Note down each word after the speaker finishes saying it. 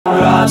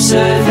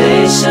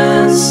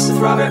Observations with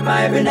Robert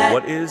Meyer Burnett.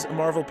 What is a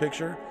Marvel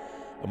picture?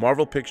 A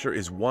Marvel picture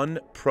is one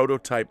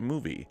prototype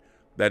movie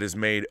that is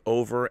made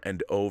over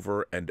and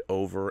over and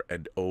over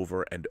and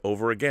over and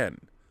over again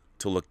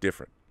to look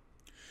different.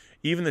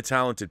 Even the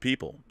talented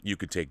people, you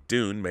could take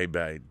Dune, made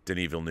by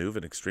Denis Villeneuve,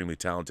 an extremely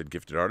talented,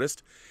 gifted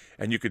artist,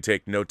 and you could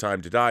take No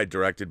Time to Die,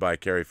 directed by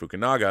Cary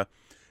Fukunaga,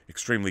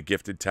 extremely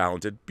gifted,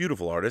 talented,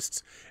 beautiful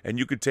artists, and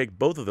you could take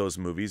both of those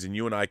movies and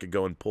you and I could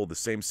go and pull the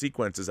same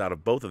sequences out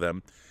of both of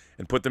them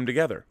and put them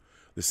together.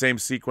 The same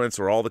sequence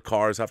where all the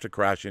cars have to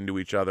crash into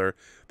each other,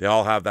 they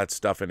all have that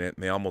stuff in it,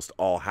 and they almost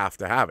all have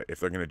to have it if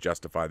they're going to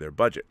justify their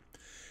budget.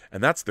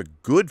 And that's the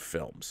good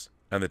films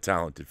and the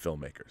talented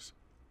filmmakers.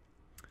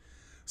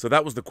 So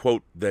that was the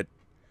quote that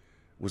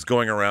was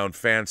going around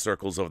fan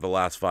circles over the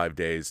last 5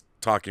 days,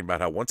 talking about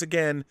how, once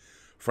again,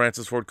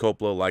 Francis Ford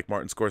Coppola, like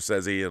Martin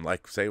Scorcese, and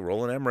like, say,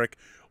 Roland Emmerich,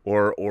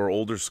 or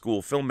older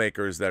school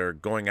filmmakers that are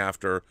going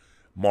after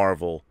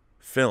Marvel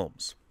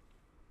films.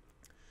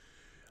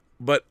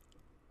 But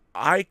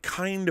I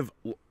kind of,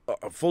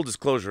 full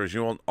disclosure, as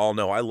you all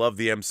know, I love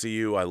the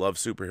MCU. I love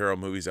superhero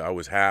movies. I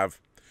always have.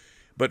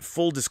 But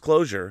full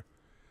disclosure,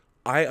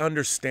 I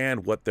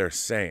understand what they're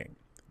saying.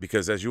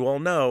 Because as you all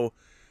know,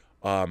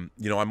 I'm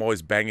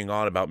always banging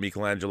on about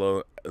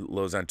Michelangelo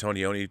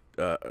Antonioni's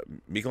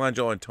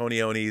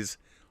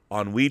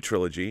Ennui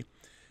trilogy,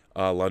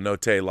 La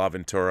Notte, La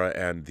Ventura,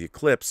 and The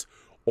Eclipse,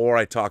 or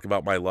I talk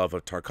about my love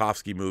of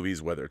Tarkovsky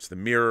movies, whether it's The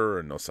Mirror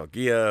or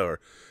Nostalgia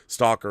or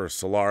Stalker or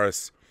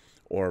Solaris,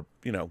 or,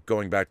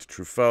 going back to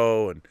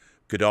Truffaut and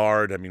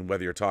Godard. I mean,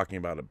 whether you're talking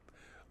about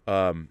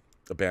A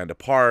Band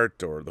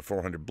Apart or The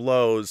 400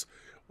 Blows,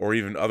 or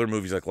even other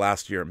movies like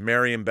last year,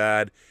 Marion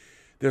Bad.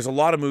 There's a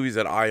lot of movies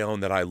that I own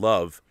that I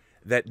love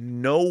that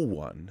no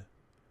one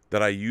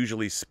that I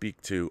usually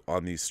speak to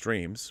on these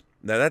streams.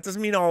 Now, that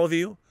doesn't mean all of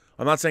you.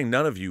 I'm not saying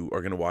none of you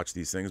are going to watch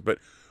these things, but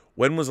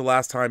when was the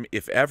last time,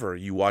 if ever,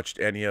 you watched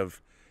any of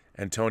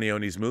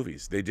Antonioni's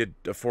movies? They did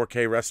a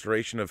 4K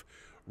restoration of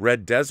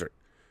Red Desert.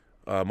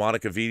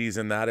 Monica Vitti's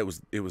in that. It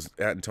was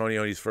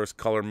Antonioni's first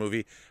color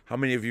movie. How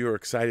many of you are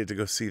excited to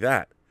go see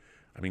that?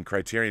 I mean,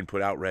 Criterion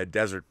put out Red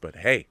Desert, but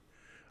hey,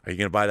 are you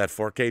going to buy that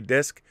 4K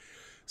disc?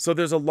 So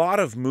there's a lot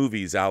of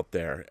movies out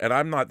there,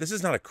 and this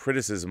is not a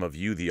criticism of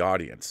you, the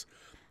audience.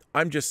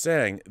 I'm just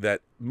saying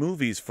that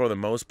movies, for the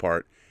most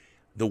part,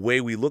 the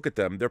way we look at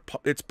them,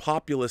 it's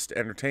populist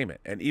entertainment.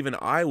 And even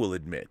I will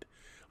admit,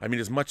 I mean,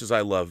 as much as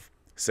I love,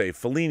 say,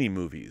 Fellini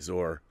movies,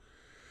 or,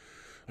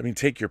 I mean,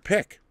 take your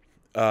pick,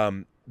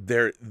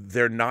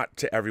 they're not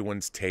to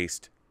everyone's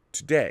taste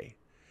today.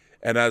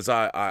 And as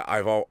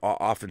I've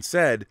often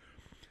said,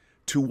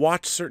 to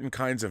watch certain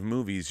kinds of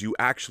movies, you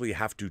actually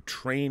have to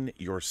train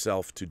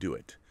yourself to do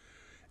it.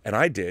 And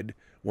I did.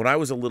 When I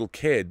was a little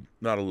kid,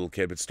 not a little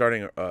kid, but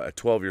starting at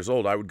 12 years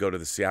old, I would go to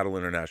the Seattle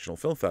International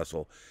Film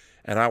Festival,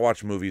 and I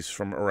watched movies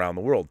from around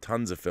the world,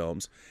 tons of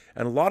films.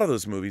 And a lot of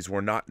those movies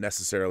were not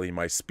necessarily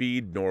my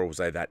speed, nor was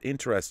I that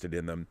interested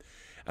in them.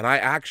 And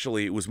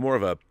it was more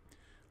of a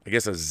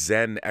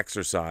Zen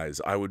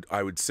exercise. I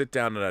would sit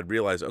down and I'd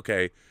realize,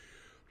 okay,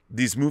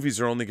 these movies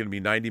are only going to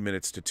be 90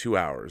 minutes to 2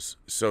 hours.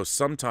 So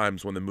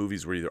sometimes when the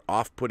movies were either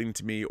off-putting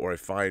to me or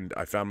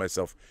I found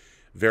myself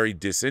very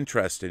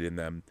disinterested in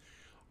them,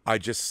 I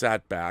just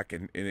sat back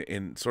and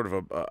in sort of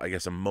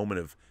a moment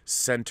of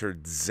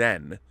centered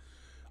Zen,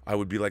 I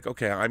would be like,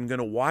 okay, I'm going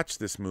to watch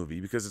this movie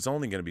because it's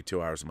only going to be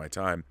 2 hours of my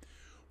time.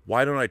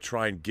 Why don't I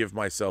try and give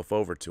myself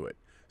over to it?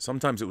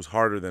 Sometimes it was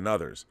harder than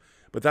others,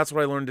 but that's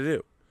what I learned to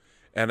do.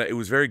 And it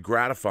was very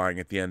gratifying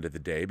at the end of the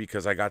day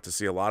because I got to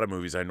see a lot of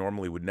movies I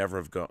normally would never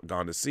have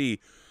gone to see,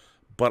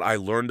 but I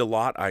learned a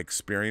lot, I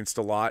experienced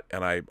a lot,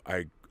 and I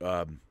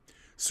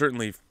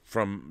certainly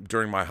from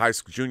during my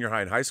junior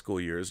high and high school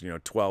years,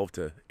 12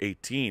 to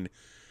 18,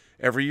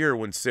 every year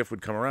when SIFF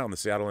would come around, the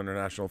Seattle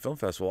International Film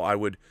Festival, I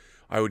would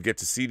get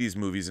to see these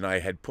movies, and I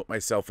had put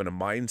myself in a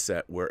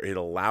mindset where it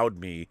allowed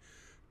me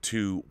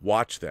to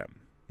watch them,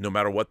 no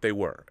matter what they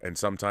were, and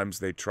sometimes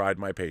they tried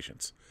my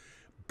patience.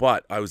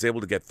 But I was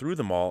able to get through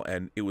them all,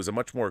 and it was a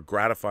much more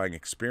gratifying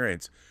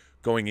experience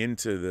going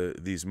into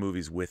these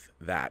movies with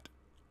that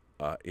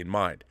in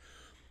mind.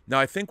 Now,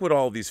 I think what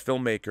all these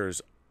filmmakers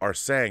are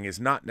saying is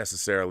not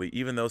necessarily,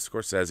 even though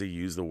Scorsese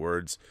used the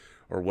words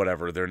or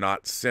whatever, they're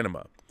not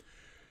cinema.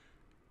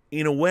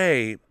 In a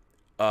way,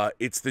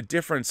 it's the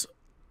difference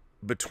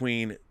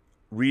between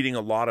reading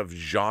a lot of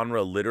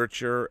genre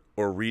literature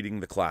or reading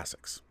the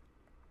classics.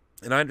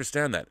 And I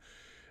understand that.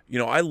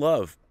 I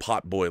love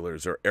pot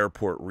boilers or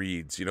airport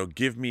reads.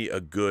 Give me a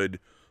good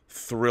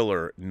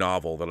thriller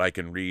novel that I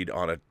can read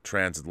on a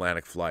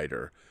transatlantic flight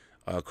or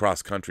a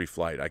cross-country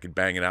flight. I can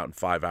bang it out in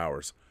 5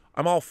 hours.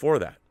 I'm all for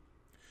that.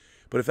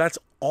 But if that's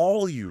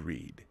all you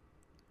read,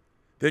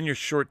 then you're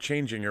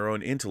shortchanging your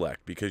own intellect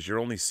because you're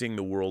only seeing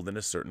the world in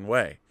a certain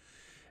way.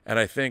 And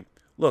I think,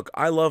 look,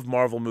 I love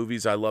Marvel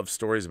movies. I love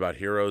stories about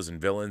heroes and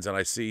villains, and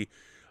I see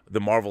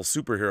the Marvel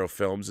superhero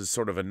films as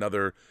sort of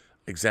another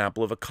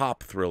example of a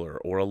cop thriller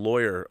or a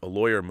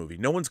lawyer movie.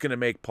 No one's going to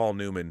make Paul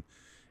Newman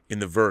in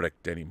The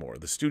Verdict anymore.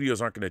 The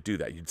studios aren't going to do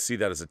that. You'd see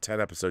that as a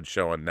 10-episode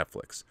show on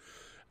Netflix.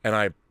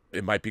 And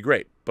it might be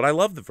great. But I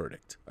love The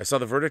Verdict. I saw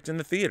The Verdict in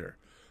the theater.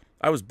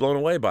 I was blown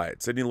away by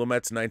it. Sidney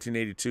Lumet's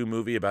 1982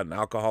 movie about an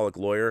alcoholic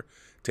lawyer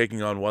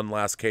taking on one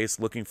last case,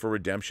 looking for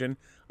redemption.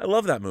 I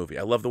love that movie.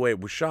 I love the way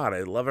it was shot.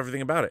 I love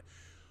everything about it.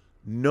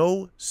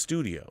 No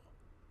studio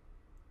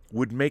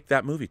would make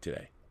that movie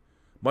today.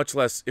 Much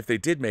less, if they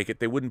did make it,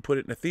 they wouldn't put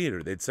it in a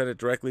theater. They'd send it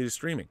directly to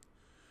streaming.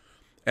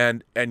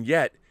 And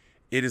yet,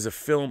 it is a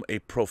film, a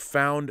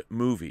profound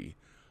movie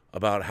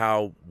about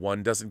how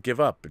one doesn't give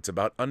up. It's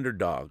about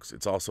underdogs.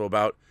 It's also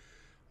about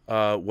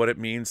what it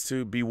means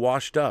to be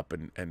washed up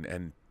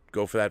and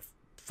go for that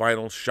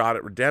final shot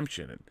at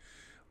redemption. And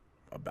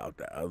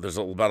there's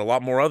about a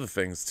lot more other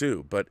things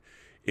too. But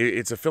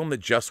it's a film that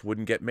just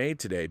wouldn't get made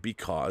today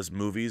because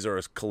movies are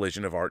a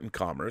collision of art and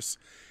commerce.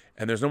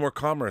 And there's no more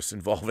commerce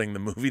involving the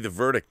movie The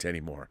Verdict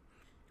anymore,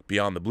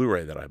 beyond the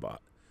Blu-ray that I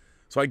bought.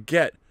 So I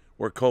get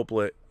where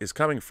Coppola is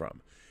coming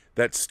from.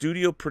 That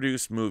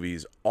studio-produced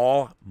movies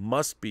all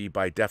must be,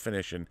 by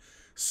definition,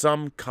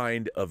 some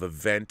kind of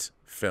event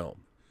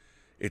film.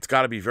 It's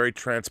got to be very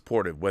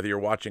transportive, whether you're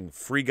watching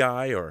Free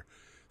Guy or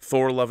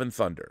Thor: Love and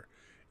Thunder.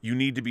 You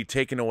need to be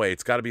taken away.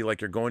 It's got to be like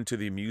you're going to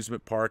the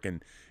amusement park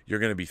and you're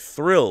going to be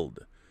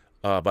thrilled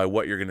by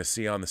what you're going to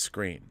see on the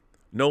screen.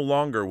 No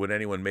longer would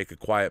anyone make a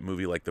quiet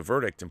movie like The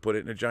Verdict and put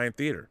it in a giant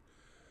theater.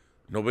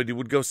 Nobody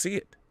would go see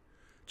it,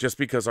 just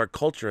because our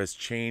culture has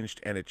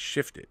changed and it's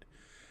shifted.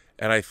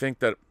 And I think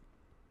that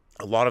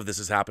a lot of this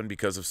has happened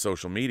because of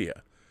social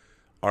media.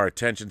 Our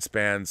attention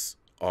spans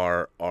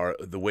are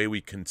the way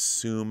we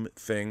consume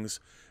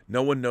things.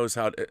 No one knows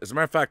how to, as a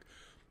matter of fact,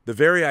 the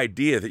very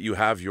idea that you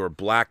have your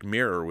Black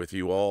Mirror with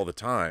you all the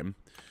time,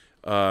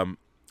 and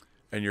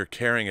you're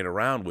carrying it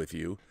around with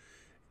you,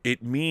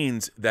 it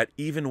means that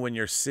even when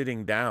you're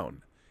sitting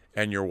down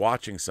and you're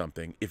watching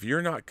something, if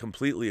you're not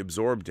completely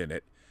absorbed in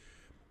it,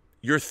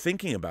 you're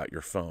thinking about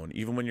your phone,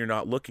 even when you're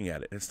not looking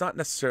at it. And it's not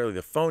necessarily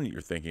the phone that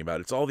you're thinking about.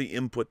 It's all the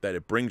input that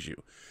it brings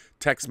you.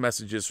 Text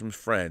messages from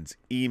friends,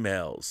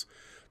 emails,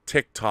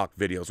 TikTok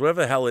videos,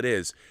 whatever the hell it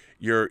is,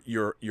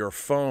 your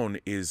phone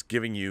is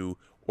giving you,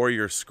 or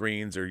your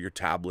screens or your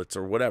tablets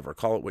or whatever,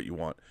 call it what you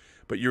want.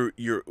 But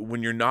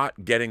when you're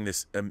not getting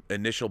this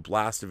initial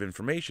blast of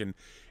information,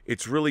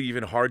 it's really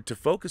even hard to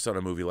focus on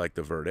a movie like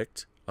The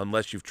Verdict,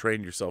 unless you've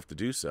trained yourself to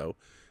do so,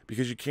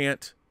 because you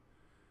can't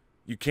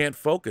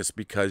focus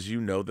because you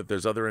know that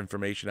there's other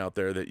information out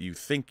there that you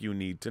think you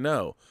need to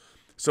know.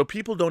 So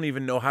people don't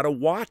even know how to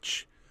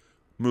watch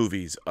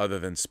movies other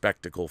than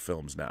spectacle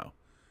films now.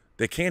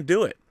 They can't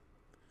do it.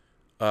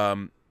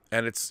 And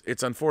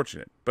it's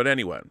unfortunate. But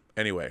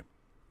anyway,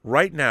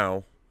 right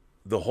now,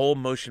 the whole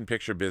motion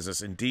picture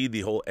business, indeed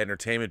the whole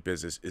entertainment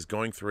business, is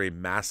going through a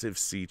massive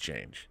sea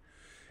change,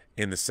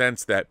 in the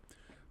sense that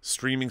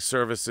streaming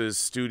services,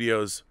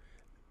 studios,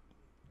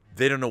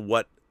 they don't know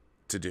what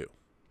to do.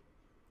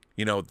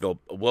 You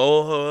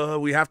know,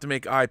 we have to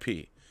make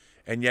IP.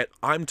 And yet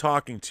I'm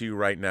talking to you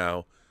right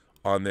now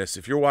on this.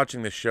 If you're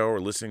watching this show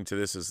or listening to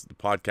this as the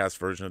podcast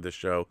version of this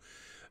show,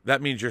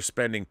 that means you're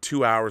spending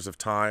 2 hours of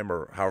time,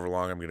 or however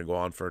long I'm going to go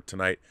on for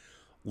tonight,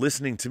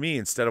 listening to me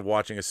instead of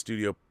watching a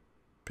studio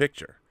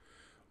picture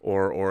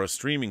or a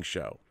streaming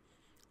show.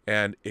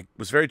 And it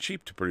was very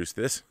cheap to produce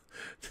this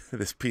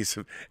piece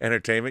of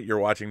entertainment you're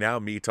watching now,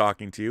 me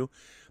talking to you.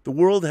 The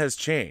world has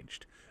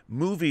changed.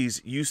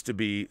 Movies used to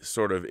be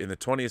sort of, in the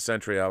 20th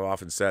century, I've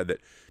often said that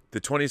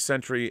the 20th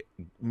century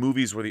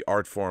movies were the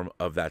art form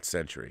of that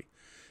century.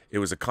 It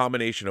was a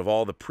combination of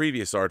all the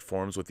previous art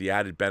forms with the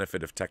added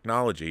benefit of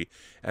technology,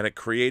 and it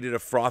created a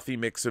frothy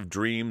mix of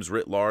dreams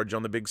writ large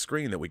on the big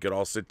screen that we could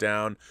all sit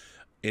down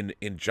in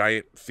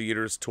giant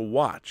theaters to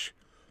watch.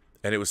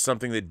 And it was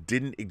something that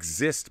didn't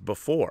exist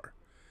before.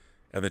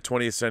 And the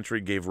 20th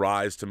century gave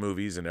rise to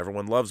movies, and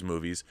everyone loves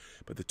movies.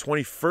 But the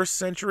 21st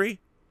century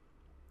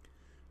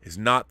is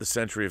not the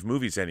century of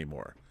movies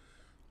anymore.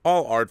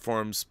 All art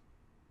forms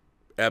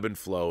ebb and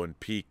flow and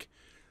peak.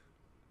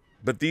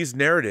 But these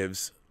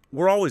narratives,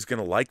 we're always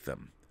going to like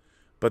them.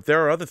 But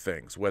there are other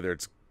things, whether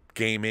it's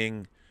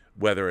gaming,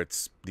 whether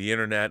it's the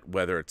internet,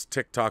 whether it's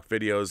TikTok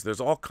videos. There's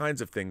all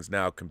kinds of things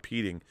now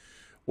competing,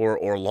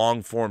 or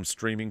long-form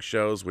streaming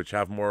shows, which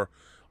have more,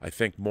 I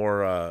think,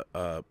 more,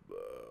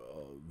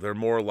 they're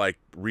more like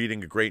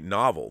reading a great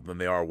novel than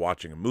they are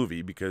watching a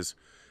movie, because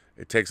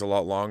it takes a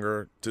lot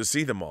longer to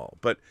see them all.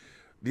 But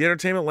the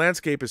entertainment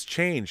landscape has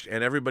changed,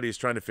 and everybody's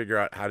trying to figure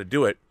out how to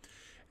do it.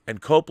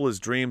 And Coppola's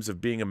dreams of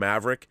being a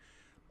maverick,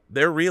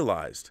 they're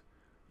realized.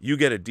 You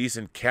get a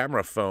decent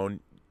camera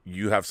phone,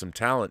 you have some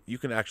talent, you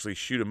can actually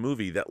shoot a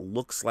movie that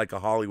looks like a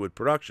Hollywood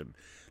production.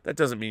 That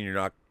doesn't mean you're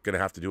not going to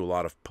have to do a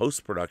lot of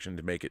post-production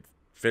to make it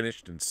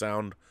finished and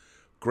sound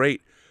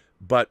great.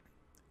 But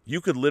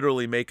you could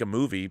literally make a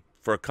movie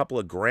for a couple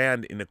of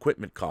grand in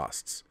equipment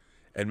costs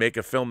and make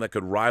a film that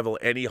could rival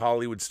any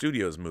Hollywood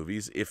studios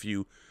movies if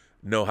you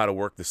know how to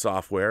work the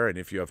software, and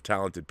if you have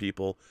talented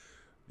people.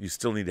 You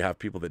still need to have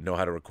people that know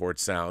how to record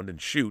sound and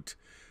shoot.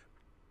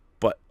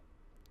 But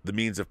the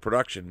means of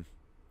production,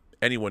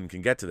 anyone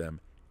can get to them.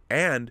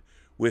 And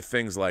with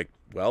things like,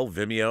 well,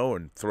 Vimeo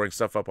and throwing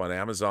stuff up on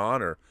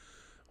Amazon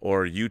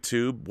or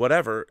YouTube,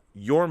 whatever,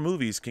 your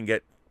movies can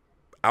get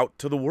out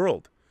to the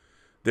world.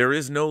 There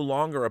is no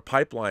longer a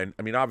pipeline.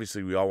 I mean,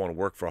 obviously, we all want to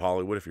work for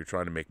Hollywood if you're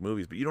trying to make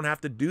movies, but you don't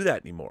have to do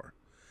that anymore.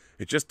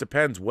 It just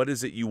depends, what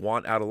is it you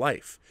want out of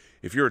life?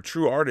 If you're a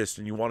true artist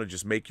and you want to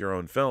just make your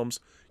own films,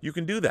 you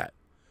can do that.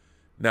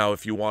 Now,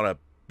 if you want to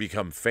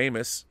become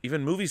famous,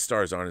 even movie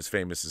stars aren't as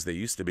famous as they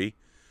used to be.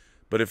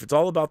 But if it's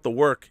all about the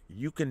work,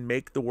 you can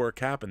make the work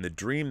happen. The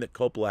dream that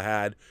Coppola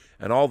had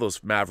and all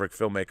those maverick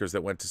filmmakers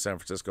that went to San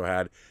Francisco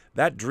had,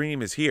 that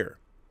dream is here.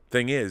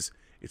 Thing is,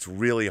 it's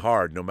really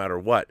hard, no matter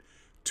what,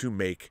 to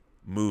make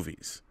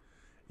movies.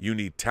 You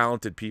need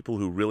talented people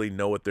who really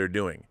know what they're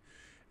doing.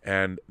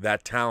 And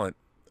that talent,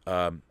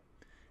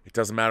 it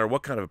doesn't matter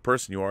what kind of a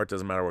person you are. It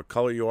doesn't matter what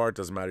color you are. It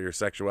doesn't matter your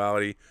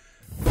sexuality.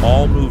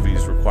 All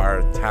movies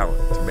require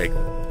talent to make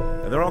them.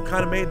 And they're all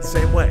kind of made the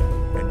same way.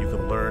 And you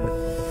can learn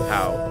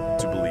how